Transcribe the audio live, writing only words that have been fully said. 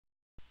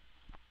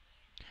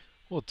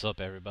What's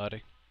up,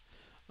 everybody?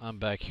 I'm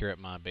back here at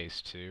my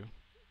base too,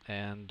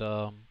 and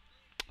I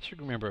should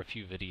remember a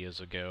few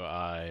videos ago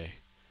I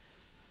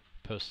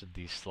posted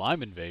the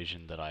slime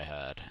invasion that I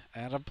had,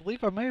 and I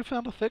believe I may have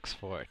found a fix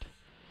for it.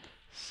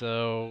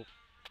 So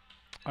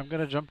I'm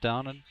gonna jump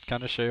down and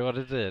kind of show you what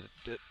I did.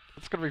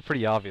 It's gonna be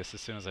pretty obvious as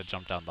soon as I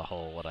jump down the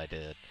hole what I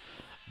did,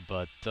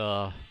 but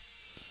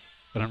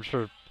I'm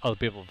sure other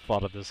people have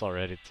thought of this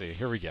already too.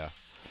 Here we go.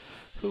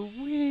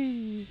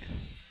 Hoo-wee!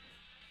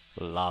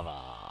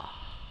 Lava.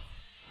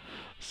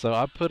 So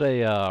I put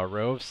a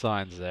row of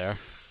signs there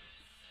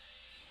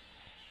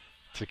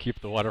to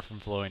keep the water from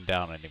flowing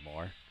down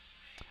anymore.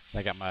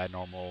 I got my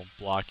normal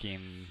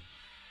blocking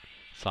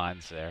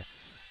signs there.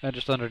 And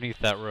just underneath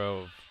that row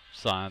of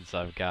signs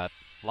I've got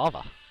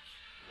lava.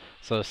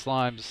 So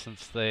slimes,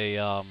 since they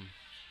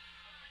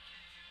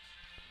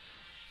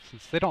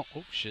don't,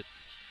 oh shit,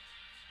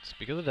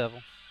 speak of the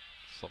devil,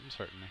 something's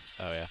hurting me.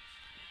 Oh yeah,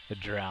 the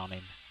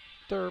drowning.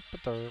 Derp a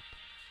derp.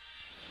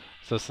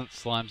 So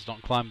since slimes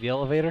don't climb the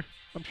elevator,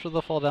 I'm sure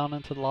they'll fall down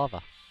into the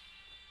lava.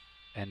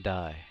 And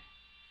die.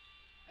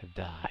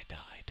 Die,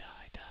 die,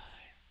 die, die.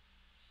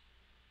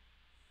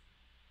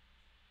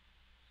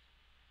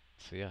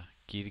 So yeah,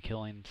 key to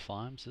killing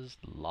slimes is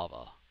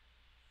lava.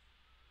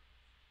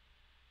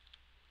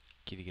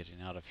 Key to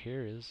getting out of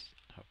here is,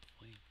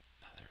 hopefully,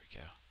 there we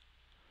go.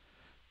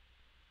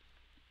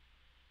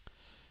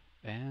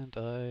 And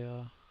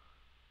I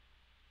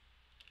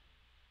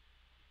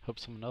hope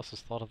someone else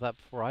has thought of that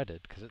before I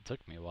did, because it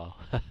took me a while.